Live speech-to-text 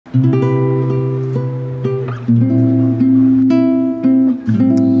Hello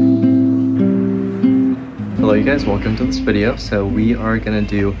you guys, welcome to this video. So we are gonna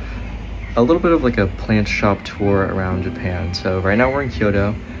do a little bit of like a plant shop tour around Japan. So right now we're in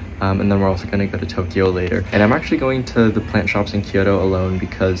Kyoto, and then we're also gonna go to Tokyo later. And I'm actually going to the plant shops in Kyoto alone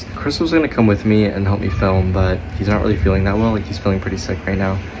because Chris was gonna come with me and help me film, but he's not really feeling that well. Like he's feeling pretty sick right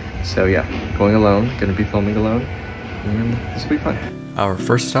now. So yeah, going alone, gonna be filming alone, and this will be fun. Our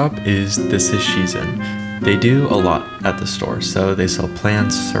first stop is THISIS SHIZEN. They do a lot at the store, so they sell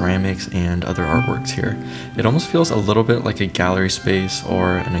plants, ceramics, and other artworks here. It almost feels a little bit like a gallery space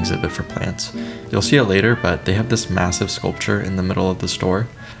or an exhibit for plants. You'll see it later, but they have this massive sculpture in the middle of the store.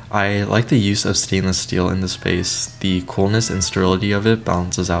 I like the use of stainless steel in the space. The coolness and sterility of it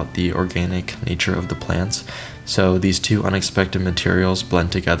balances out the organic nature of the plants. So these two unexpected materials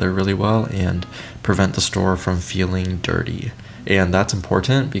blend together really well and prevent the store from feeling dirty. And that's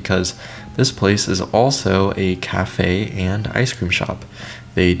important because this place is also a cafe and ice cream shop.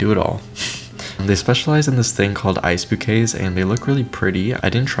 They do it all. They specialize in this thing called ice bouquets, and they look really pretty. I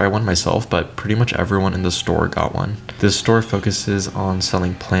didn't try one myself, but pretty much everyone in the store got one. This store focuses on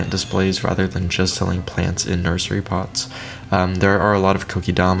selling plant displays rather than just selling plants in nursery pots. There are a lot of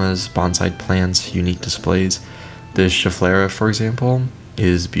kokedamas, bonsai plants, unique displays. This Schefflera, for example,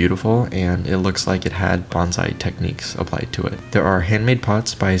 is beautiful, and it looks like it had bonsai techniques applied to it. There are handmade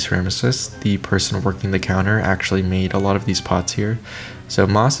pots by ceramicists. The person working the counter actually made a lot of these pots here. So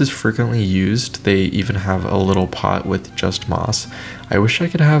moss is frequently used. They even have a little pot with just moss. I wish I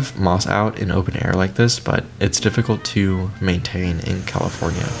could have moss out in open air like this, but it's difficult to maintain in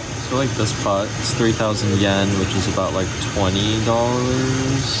California. So like this pot, it's 3,000 yen, which is about like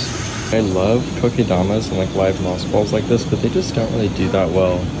 $20. I love kokedamas and like live moss balls like this, but they just don't really do that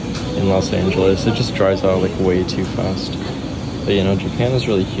well in Los Angeles. It just dries out like way too fast. But you know, Japan is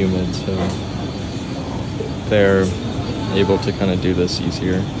really humid, so they're able to kind of do this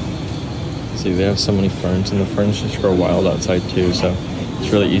easier. See, they have so many ferns, and the ferns just grow wild outside too, so it's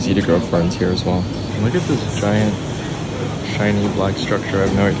really easy to grow ferns here as well. And look at this giant, shiny black structure. I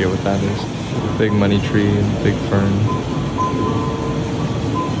have no idea what that is. Big money tree, big fern.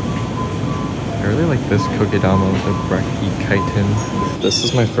 I really like this kokedama with the brachychiton. This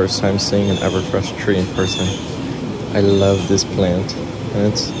is my first time seeing an everfresh tree in person. I love this plant. And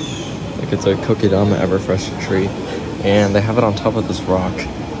it's a kokedama everfresh tree. And they have it on top of this rock.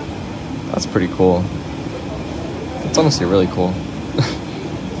 That's pretty cool. It's honestly really cool.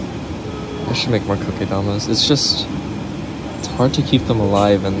 I should make more kokedamas. It's hard to keep them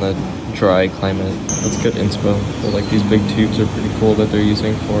alive in the dry climate. That's good inspo. But like these big tubes are pretty cool that they're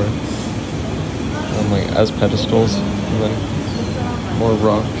using for like as pedestals, and then more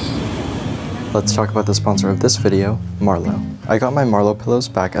rocks. Let's talk about the sponsor of this video, Marlow. I got my Marlow pillows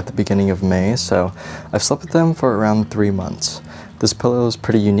back at the beginning of May, so I've slept with them for around 3 months. This pillow is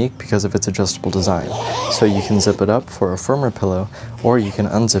pretty unique because of its adjustable design, so you can zip it up for a firmer pillow, or you can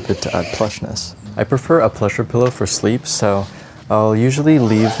unzip it to add plushness. I prefer a plusher pillow for sleep, so I'll usually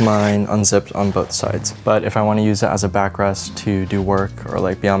leave mine unzipped on both sides, but if I want to use it as a backrest to do work or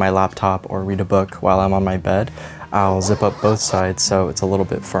like be on my laptop or read a book while I'm on my bed, I'll zip up both sides so it's a little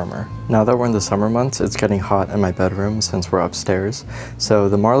bit firmer. Now that we're in the summer months, it's getting hot in my bedroom since we're upstairs. So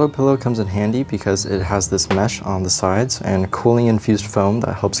the Marlow pillow comes in handy because it has this mesh on the sides and cooling infused foam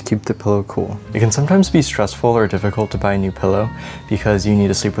that helps keep the pillow cool. It can sometimes be stressful or difficult to buy a new pillow because you need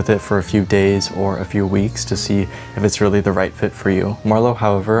to sleep with it for a few days or a few weeks to see if it's really the right fit for you. Marlow,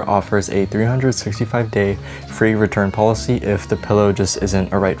 however, offers a 365-day free return policy if the pillow just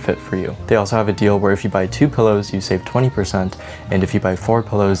isn't a right fit for you. They also have a deal where if you buy 2 pillows, you save 20%, and if you buy 4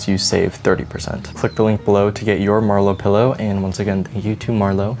 pillows, you save 30%. Click the link below to get your Marlow pillow, and once again, thank you to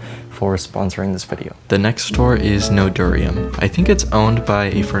Marlow for sponsoring this video. The next store is Noderium. I think it's owned by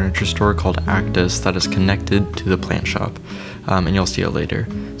a furniture store called Actus that is connected to the plant shop, and you'll see it later.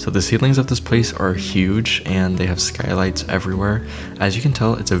 So the ceilings of this place are huge, and they have skylights everywhere. As you can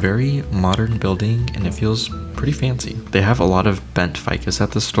tell, it's a very modern building, and it feels pretty fancy. They have a lot of bent ficus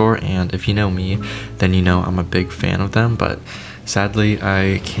at the store, and if you know me, then you know I'm a big fan of them, but sadly,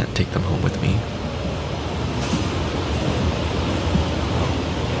 I can't take them home with me.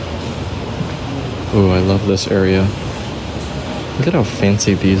 Oh, I love this area. Look at how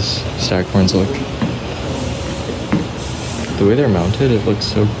fancy these staghorns look. The way they're mounted, it looks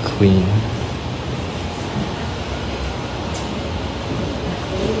so clean.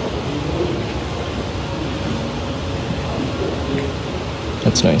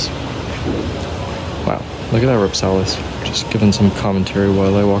 That's nice. Wow, look at that Rhipsalis. Just giving some commentary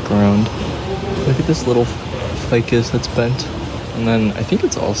while I walk around. Look at this little ficus that's bent. And then I think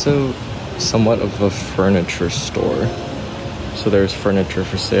it's also somewhat of a furniture store. So there's furniture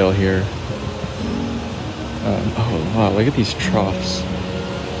for sale here. Oh wow, look at these troughs.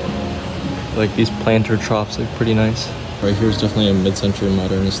 Like these planter troughs look pretty nice. Right here is definitely a mid-century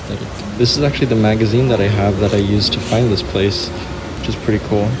modern aesthetic. This is actually the magazine that I have that I used to find this place, which is pretty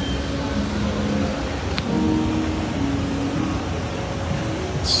cool.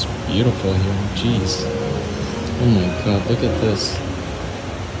 It's beautiful here, jeez. Oh my god, look at this.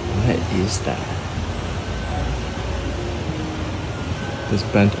 What is that? This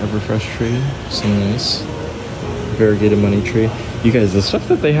bent everfresh tree, so nice. Variegated money tree. You guys, the stuff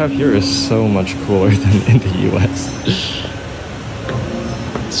that they have here is so much cooler than in the US.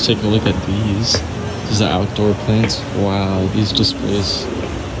 Let's take a look at these. These are outdoor plants. Wow, these displays.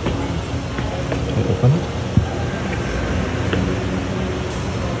 Can I open it?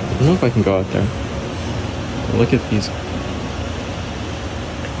 I don't know if I can go out there. Look at these. Look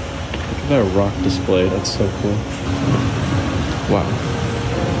at that rock display. That's so cool. Wow.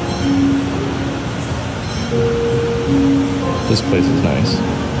 This place is nice.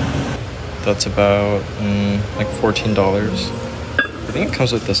 That's about like $14. I think it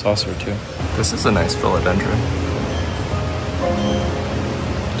comes with the saucer too. This is a nice philodendron.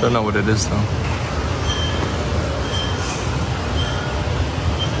 Don't know what it is though.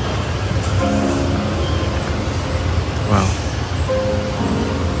 Wow.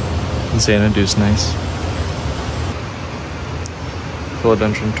 Xanadu's nice.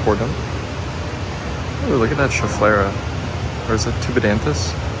 Philodendron tortum. Oh, look at that Schefflera. Or is it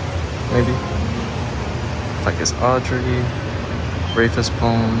Tubidanthus? Maybe. Ficus audrey, Rhapis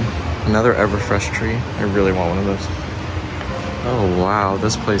palm, another everfresh tree. I really want one of those. Oh wow,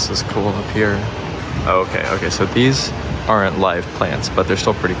 this place is cool up here. Oh, okay, so these aren't live plants, but they're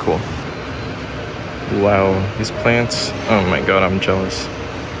still pretty cool. Wow, these plants, oh my god, I'm jealous.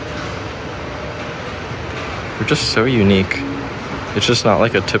 They're just so unique. It's just not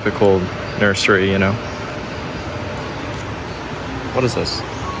like a typical nursery, you know? What is this?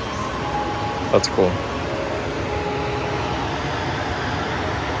 That's cool.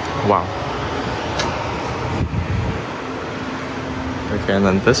 Wow. Okay, and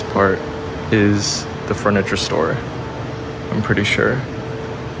then this part is the furniture store. I'm pretty sure.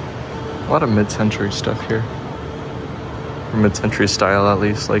 A lot of mid-century stuff here. Or mid-century style at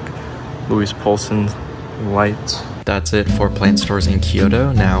least, like Louis Poulsen lights. That's it for plant stores in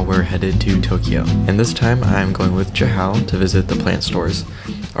Kyoto. Now we're headed to Tokyo. And this time I'm going with Jahal to visit the plant stores.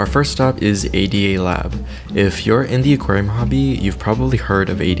 Our first stop is ADA Lab. If you're in the aquarium hobby, you've probably heard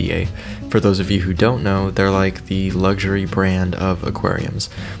of ADA. For those of you who don't know, they're like the luxury brand of aquariums.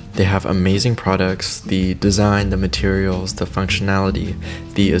 They have amazing products, the design, the materials, the functionality,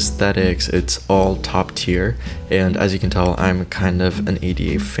 the aesthetics, it's all top tier. And as you can tell, I'm kind of an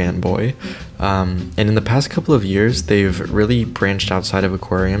ADA fanboy. And in the past couple of years, they've really branched outside of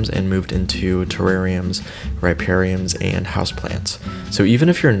aquariums and moved into terrariums, ripariums, and houseplants. So even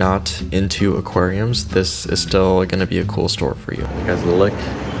if you're not into aquariums, this is still going to be a cool store for you. You guys look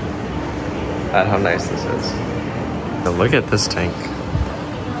at how nice this is. Now look at this tank.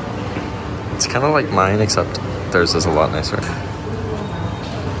 It's kind of like mine, except theirs is a lot nicer.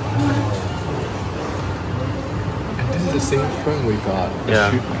 The same fern we got.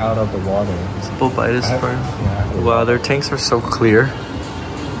 Yeah. Shoot out of the water. It's a bulbitis fern. Yeah. Wow, their tanks are so clear.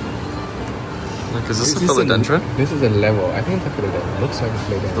 Look, is this a philodendron? This is a level. I think it's a philodendron. Looks like a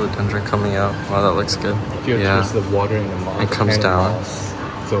philodendron. Philodendron coming out. Wow, that looks good. If you taste the water in the moss, it comes down.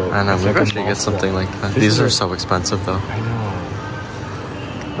 So I know, maybe like I should get something like that. These are so expensive though. I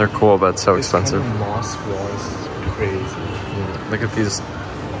know. They're cool, but so expensive. Kind of moss was crazy. Yeah. Look at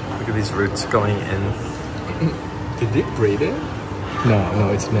these roots going in. Did they braid it? No,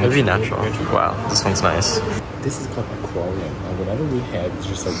 it's natural. Maybe natural. Wow, this one's nice. This is called aquarium, and whatever we had is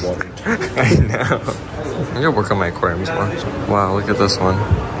just a water tank. I know. I'm gonna work on my aquariums more. Wow, look at this one.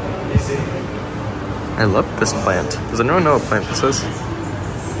 I love this plant. Does anyone know what plant this is?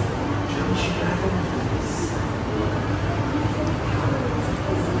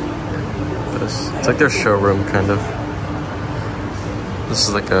 It's like their showroom, kind of. This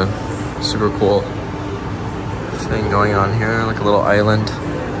is like a super cool thing going on here, like a little island.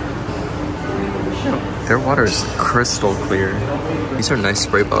 Their water is crystal clear. These are nice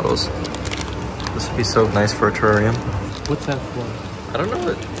spray bottles. This would be so nice for a terrarium. What's that for? I don't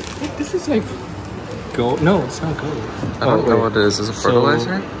know. This is like gold. No, it's not gold. I don't know what it is. Is it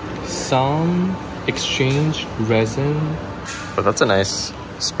fertilizer? Some exchange resin. But that's a nice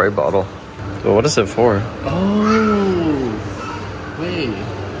spray bottle. So what is it for? Oh, wait.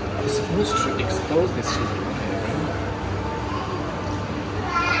 It's supposed to expose this to the water, right?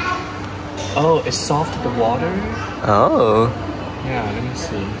 Oh, it's soft the water? Oh. Yeah, let me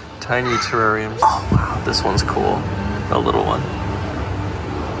see. Tiny terrariums. Oh wow, this one's cool. A little one.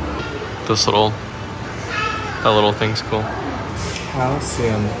 That little thing's cool.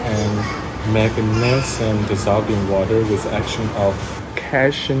 Calcium and magnesium dissolved in water with action of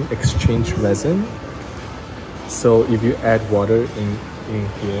cation exchange resin. So if you add water in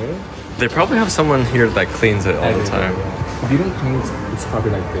here, They probably have someone here that cleans it all the time. yeah. If you don't clean it, it's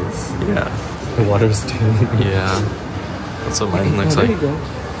probably like this. Yeah. The water is stained. Yeah. That's what mine looks There like. you go.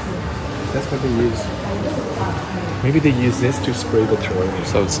 That's what they use. Maybe they use this to spray the terrarium.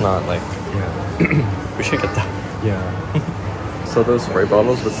 So it's not like, Yeah. we should get that. Yeah. So those spray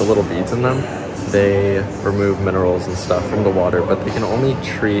bottles with the little beads in them, they remove minerals and stuff from the water, but they can only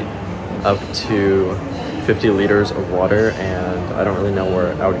treat up to 50 liters of water, and I don't really know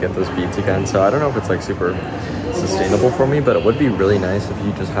where I would get those beads again, so I don't know if it's like super sustainable for me, but it would be really nice if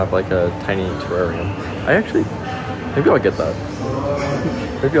you just have like a tiny terrarium. Maybe I'll get that.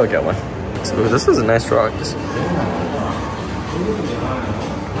 Maybe I'll get one. So this is a nice rock.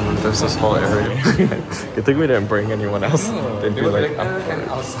 And there's this whole area. Good thing we didn't bring anyone else. They'd be like,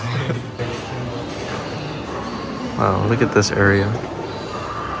 outside. wow, look at this area.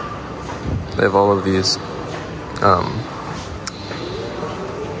 They have all of these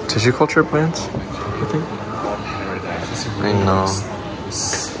tissue culture plants, I think. I know.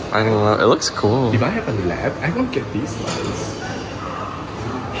 I don't know. It looks cool. If I have a lab, I won't get these lights.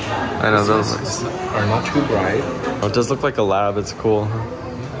 I know those are not too bright. Oh, it does look like a lab. It's cool.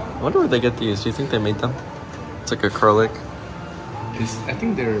 I wonder where they get these. Do you think they made them? It's like acrylic. I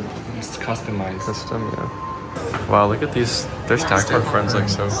think they're just customized. Custom, yeah. Wow, look at these. Their stack friends like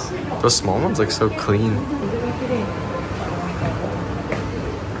so. Those small ones like so clean.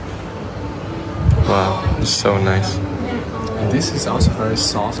 Wow, it's so nice. And this is also very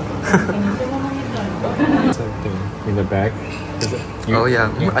soft. Something in the back. Oh yeah.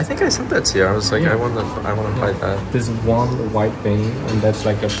 I think I sent that to you. I was like, I want to buy that. There's one white thing, and that's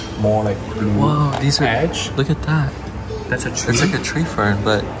like a more like blue. Whoa, these are edge. Look at that. That's a tree. It's like a tree fern,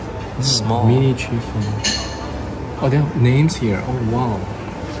 but small. Mini tree fern. Oh, there are names here. Oh wow,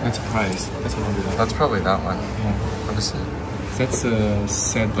 that's a price. That's $100. That's probably that one. Yeah. What is it? That's a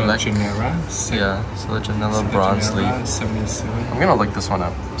Sedagenera. Yeah, Sedagenera broad leaf. 77. I'm gonna look this one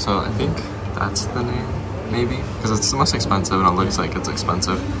up. So I think that's the name, maybe, because it's the most expensive, and it looks like it's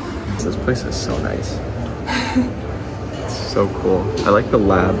expensive. This place is so nice. It's so cool. I like the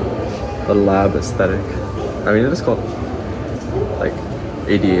lab aesthetic. I mean, it is called like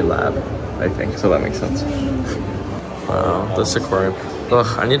ADA lab, I think, so that makes sense. Wow, this aquarium.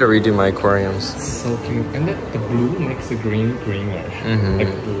 Ugh, I need to redo my aquariums. So cute. And the blue makes the green greener.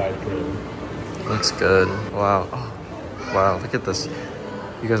 Like light green. Looks good. Wow. Oh, wow, look at this.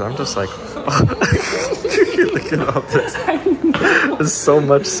 You guys, I'm just like, look at all this. There's so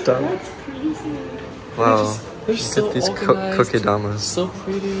much stuff. That's crazy. Wow. They're so look at these organized, kokedamas. so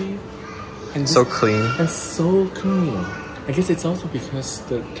pretty. And So clean. And so clean. I guess it's also because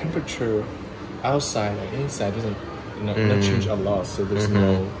the temperature outside and inside doesn't not change a lot, so there's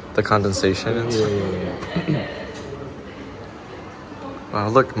no... The condensation and stuff. Yeah. Wow,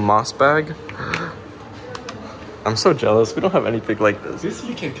 look, moss bag. I'm so jealous. We don't have anything like this. This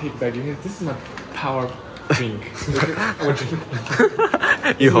you can take back. This is my power drink.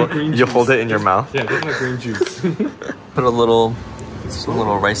 You hold it in your mouth. Yeah, this is my green juice. Put some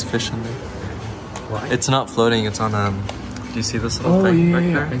little rice fish in there. Why? It's not floating. It's on Do you see this little thing back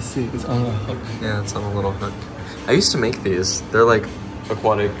there? I see. It's on a hook. Yeah, it's on a little hook. I used to make these. They're like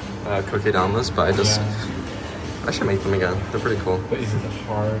aquatic kokedamas, but I should make them again. They're pretty cool. But is it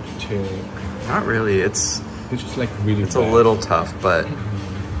hard to? Not really. It's just like really. It's a little tough, but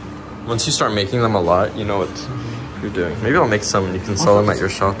once you start making them a lot, you know what you're doing. Maybe I'll make some and you can sell them at your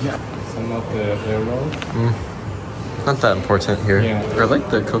shop. Yeah, some of the railroad. Not that important here. Yeah. I like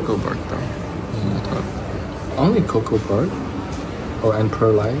the cocoa bark though. Only cocoa bark. Oh, and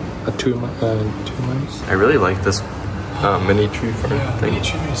perlite, two months. I really like this mini tree fern thing. Mini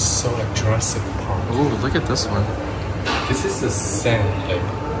tree is so like Jurassic Park. Oh, look at this one. This is the sand, like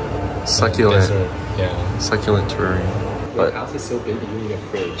succulent. desert. Yeah. Succulent terrarium. But house is so big, you need a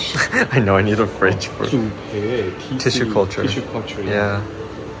fridge. I know, I need a fridge for tissue culture. Tissue culture. Yeah.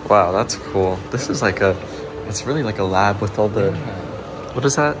 Wow, that's cool. This is like it's really like a lab with all the, what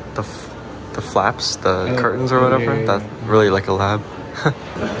is that? The flaps, the curtains or whatever. Yeah. That's really like a lab.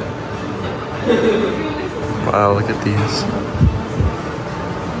 Wow, look at these.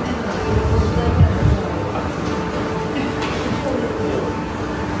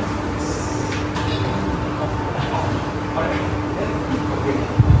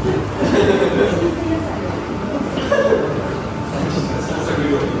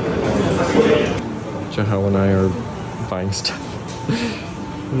 and I are buying stuff.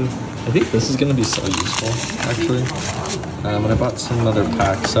 I think this is gonna be so useful, actually. And I bought some other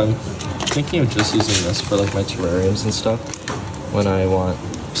packs. I'm thinking of just using this for like my terrariums and stuff when I want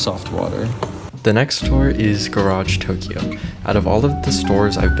soft water. The next store is Garage Tokyo. Out of all of the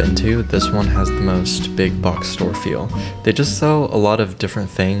stores I've been to, this one has the most big box store feel. They just sell a lot of different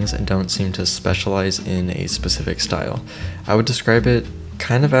things and don't seem to specialize in a specific style. I would describe it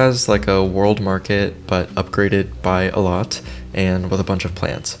kind of as like a world market, but upgraded by a lot and with a bunch of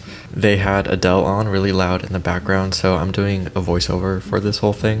plants. They had Adele on really loud in the background, so I'm doing a voiceover for this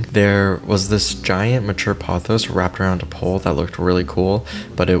whole thing. There was this giant mature pothos wrapped around a pole that looked really cool,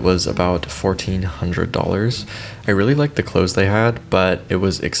 but it was about $1,400. I really liked the clothes they had, but it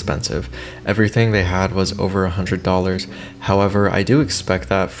was expensive. Everything they had was over $100. However, I do expect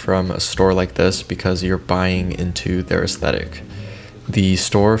that from a store like this because you're buying into their aesthetic. The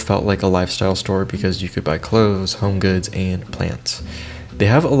store felt like a lifestyle store because you could buy clothes, home goods, and plants. They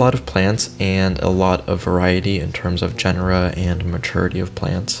have a lot of plants and a lot of variety in terms of genera and maturity of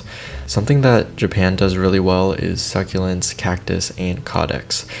plants. Something that Japan does really well is succulents, cactus, and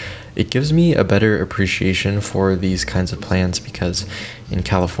caudex. It gives me a better appreciation for these kinds of plants because in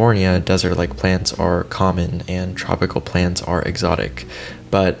California, desert-like plants are common and tropical plants are exotic.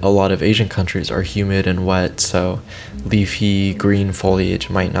 But a lot of Asian countries are humid and wet, so leafy green foliage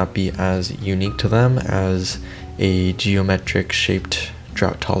might not be as unique to them as a geometric-shaped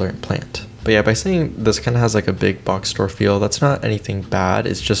drought-tolerant plant. But yeah, by saying this kind of has like a big box store feel, that's not anything bad,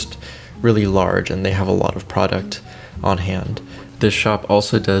 it's just really large and they have a lot of product on hand. This shop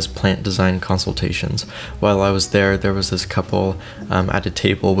also does plant design consultations. While I was there was this couple at a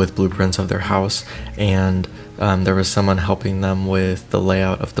table with blueprints of their house, and there was someone helping them with the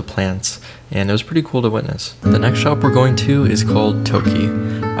layout of the plants, and it was pretty cool to witness. The next shop we're going to is called TOKY.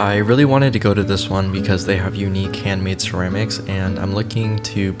 I really wanted to go to this one because they have unique handmade ceramics, and I'm looking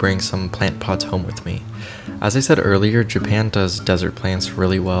to bring some plant pots home with me. As I said earlier, Japan does desert plants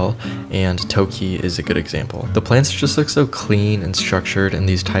really well, and TOKY is a good example. The plants just look so clean and structured in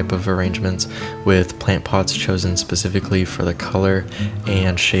these type of arrangements, with plant pots chosen specifically for the color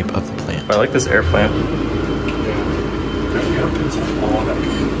and shape of the plant. I like this air plant. Yeah, the air plants are all like...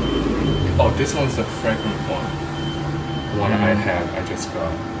 Oh, this one's the fragrant one. The one I had, I just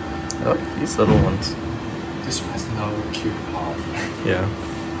got. I like these little ones. This one has no cute pot. Yeah.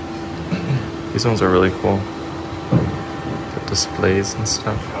 These ones are really cool. The displays and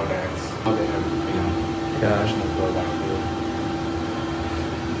stuff. How they have, Yeah. professional blowback wood.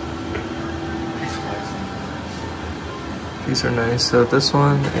 These are nice. So this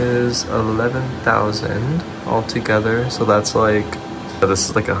one is 11,000 altogether. So that's like, this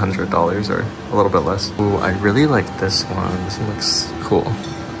is like $100 or a little bit less. Ooh, I really like this one. This one looks cool.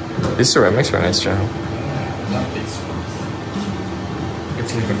 These ceramics are nice, Joe. I love these ones.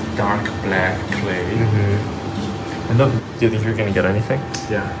 It's like a dark black clay. I love. Do you think you're gonna get anything?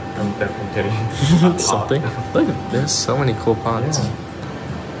 Yeah, I'm definitely getting Something. Look, there's so many cool pots. Yeah.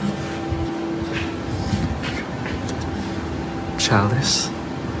 Chalice.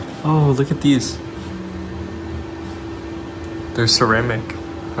 Oh, look at these. They're ceramic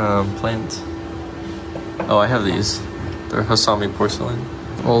plants. Oh, I have these. They're Hasami porcelain.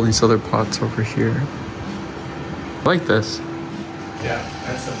 All these other pots over here. I like this. Yeah,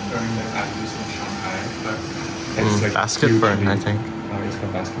 that's a fern that I use in Shanghai, but it's like basket fern, usually- I think. Oh, it's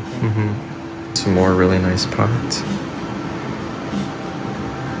called basket fern? Some more really nice pots.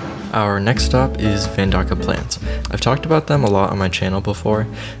 Our next stop is Vandaka Plants. I've talked about them a lot on my channel before.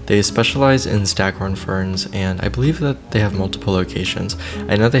 They specialize in staghorn ferns, and I believe that they have multiple locations.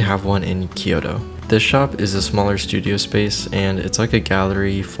 I know they have one in Kyoto. This shop is a smaller studio space, and it's like a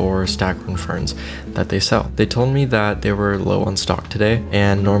gallery for staghorn ferns that they sell. They told me that they were low on stock today,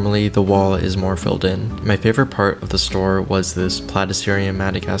 and normally the wall is more filled in. My favorite part of the store was this Platycerium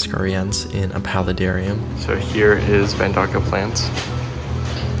madagascariense in a paludarium. So here is Vandaka Plants.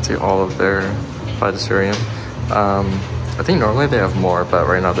 See all of their Platycerium. I think normally they have more, but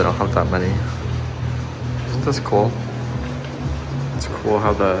right now they don't have that many. Isn't this cool? It's cool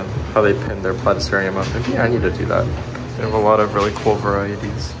how they pin their Platycerium up. Maybe I need to do that. They have a lot of really cool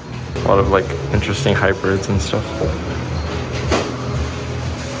varieties. A lot of like interesting hybrids and stuff.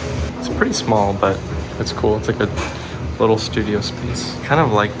 It's pretty small, but it's cool. It's like a little studio space. Kind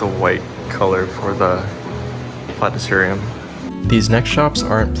of like the white color for the Platycerium. These next shops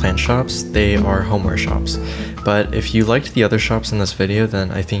aren't plant shops, they are homeware shops. But if you liked the other shops in this video,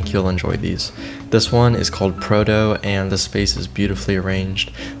 then I think you'll enjoy these. This one is called Proto, and the space is beautifully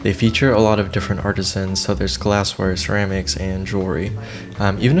arranged. They feature a lot of different artisans, so there's glassware, ceramics, and jewelry.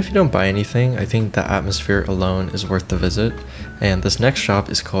 Even if you don't buy anything, I think the atmosphere alone is worth the visit. And this next shop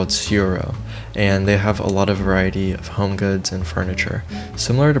is called Syuro, and they have a lot of variety of home goods and furniture.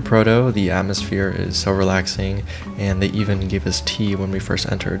 Similar to Proto, the atmosphere is so relaxing, and they even gave us tea when we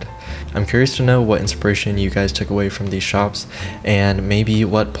first entered. I'm curious to know what inspiration you guys took away from these shops, and maybe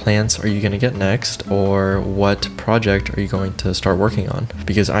what plants are you going to get next, or what project are you going to start working on,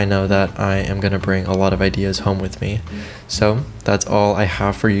 because I know that I am going to bring a lot of ideas home with me. So that's all I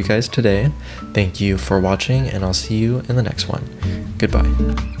have for you guys today. Thank you for watching, and I'll see you in the next one.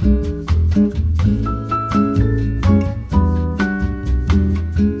 Goodbye.